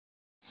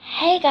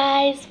Hey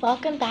guys,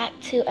 welcome back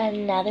to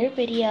another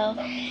video.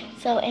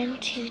 So in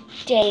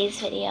today's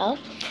video,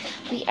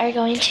 we are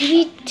going to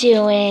be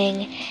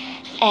doing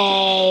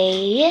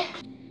a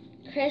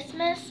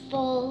Christmas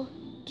full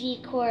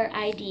decor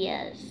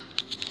ideas.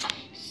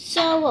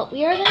 So what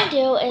we are going to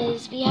do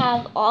is we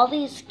have all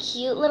these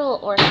cute little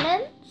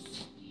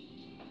ornaments.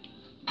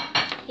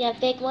 We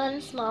have big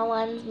ones, small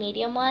ones,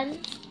 medium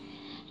ones,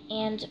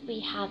 and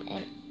we have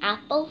an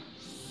apple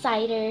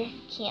cider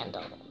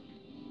candle.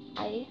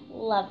 I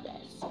love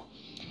this.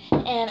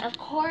 And of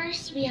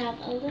course, we have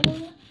a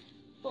little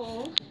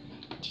bowl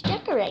to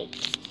decorate.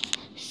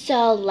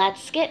 So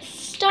let's get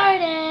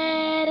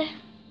started.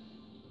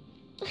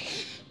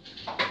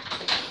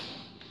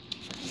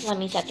 Let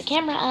me set the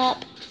camera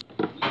up.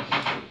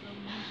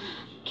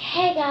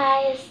 Okay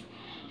guys,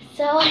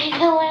 so I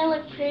know I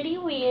look pretty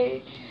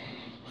weird.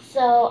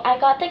 So I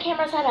got the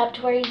camera set up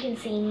to where you can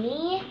see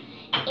me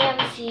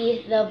and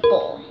see the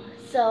bowl.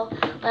 So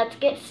let's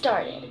get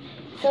started.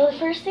 So the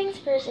first things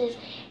first is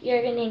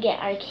you're going to get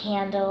our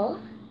candle,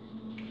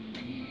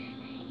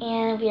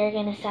 and we are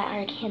going to set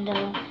our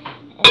candle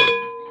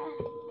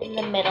in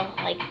the middle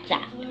like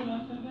that.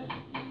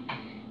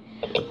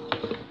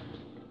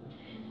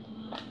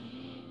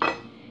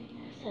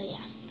 So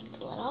yeah, put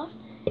the lid off,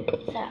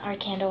 set our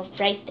candle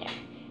right there.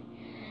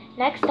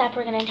 Next up,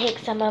 we're going to take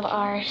some of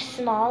our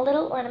small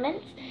little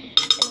ornaments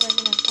and we're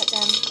going to put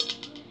them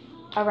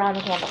around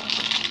the candle,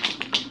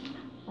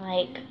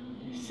 like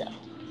so.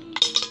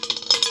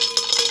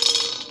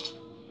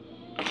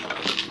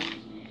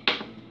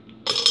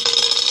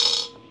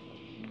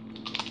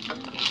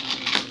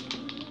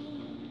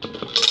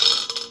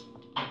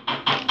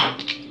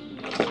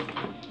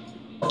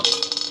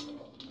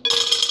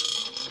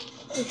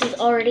 This is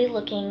already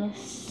looking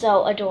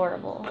so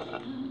adorable.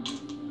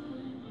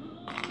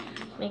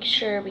 Make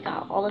sure we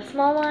got all the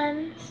small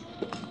ones.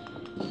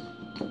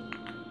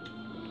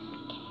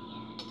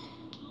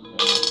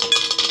 Okay. A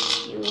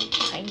few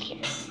behind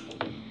here.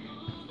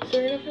 So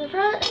we're gonna go from the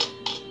front.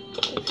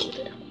 Let's see what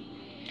it.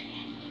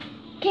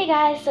 Okay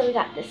guys, so we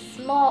got the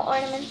small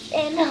ornaments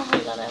in. Oh my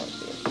god, I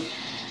love this.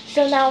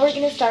 So now we're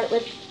gonna start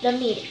with the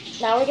medium.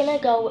 Now we're gonna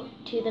go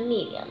to the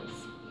mediums,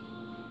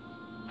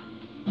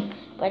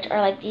 which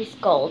are like these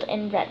gold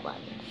and red ones.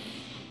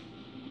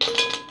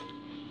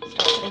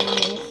 Start putting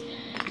these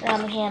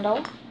around the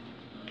candle.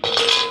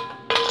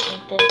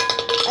 Make this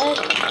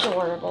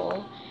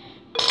adorable.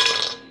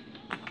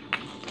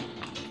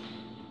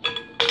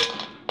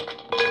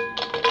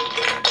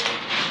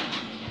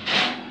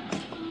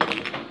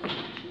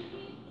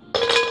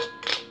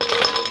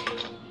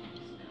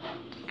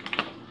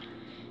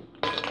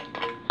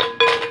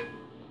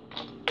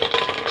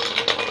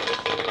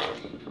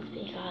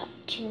 We got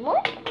two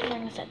more. I'm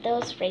going to set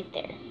those right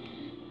there.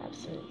 I have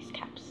some of these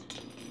caps.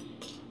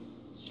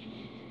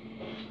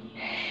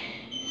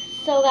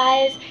 So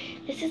guys,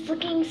 this is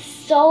looking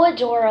so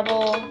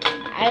adorable.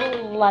 I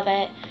love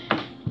it.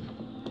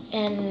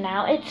 And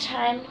now it's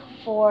time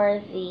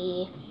for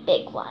the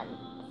big ones.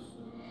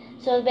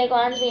 So the big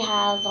ones, we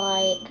have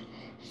like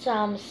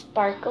some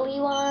sparkly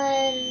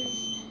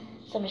ones,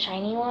 some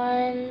shiny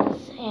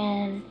ones,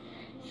 and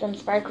some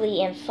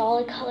sparkly and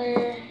solid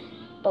color,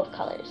 both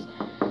colors.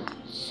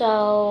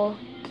 So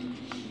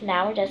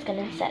now we're just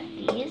gonna set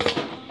these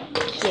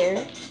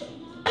here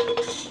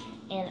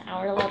in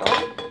our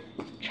little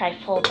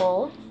trifle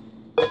bowl.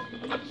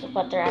 This is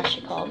what they're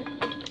actually called.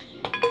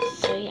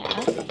 So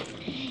yeah,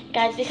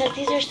 guys, because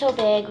these are so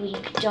big, we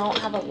don't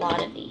have a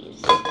lot of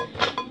these.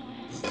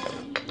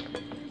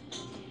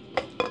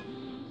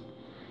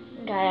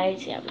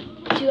 Guys, yeah,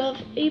 we do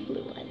have a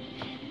blue one.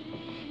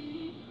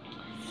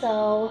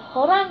 So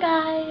hold on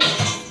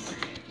guys.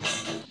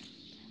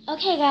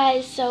 Okay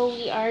guys, so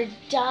we are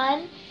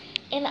done,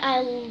 and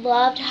I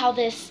loved how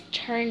this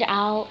turned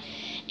out.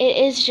 It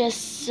is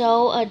just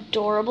so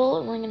adorable,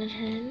 and we're gonna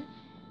turn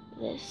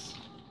this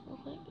real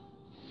quick.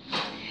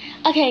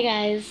 Okay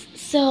guys,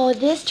 so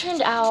this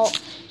turned out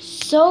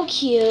so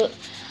cute.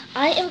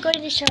 I am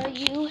going to show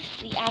you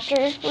the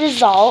after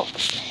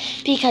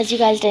results because you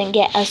guys didn't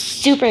get a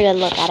super good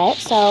look at it.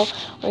 So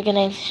I'm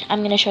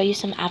gonna show you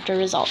some after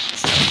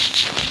results.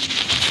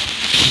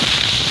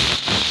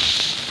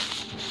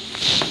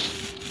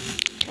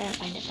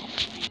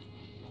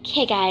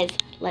 Okay guys,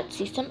 let's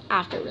see some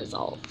after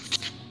results.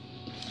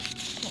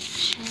 Make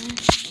sure.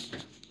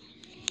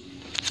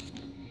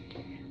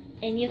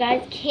 And you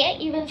guys can't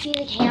even see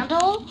the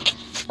candle,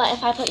 but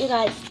if I put you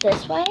guys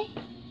this way,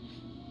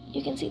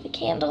 you can see the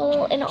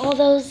candle and all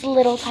those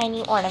little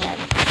tiny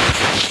ornaments.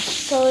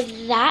 So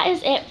that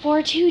is it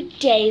for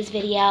today's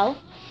video.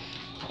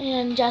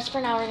 And just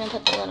for now, we're gonna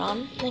put the lid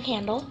on the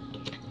candle.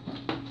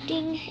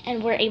 Ding,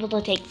 and we're able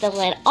to take the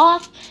lid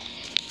off.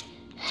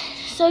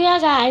 So yeah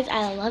guys,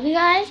 I love you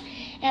guys,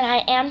 and I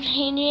am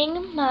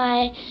changing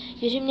my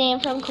YouTube name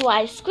from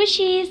Kawaii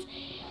Squishies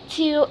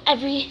to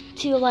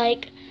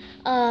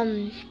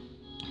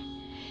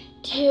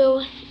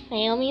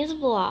Naomi's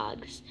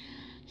Vlogs.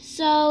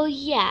 So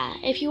yeah,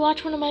 if you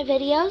watch one of my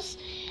videos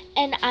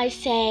and I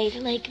say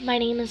like my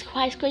name is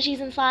Kawaii Squishies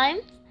and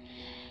Slimes,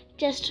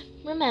 just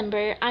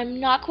remember,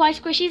 I'm not Kawaii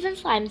Squishies and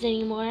Slimes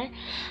anymore.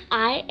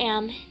 I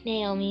am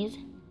Naomi's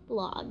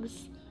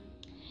Vlogs.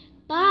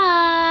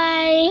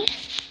 Bye!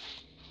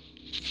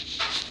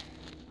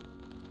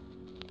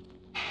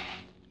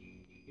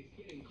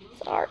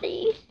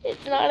 Sorry,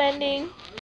 it's not ending.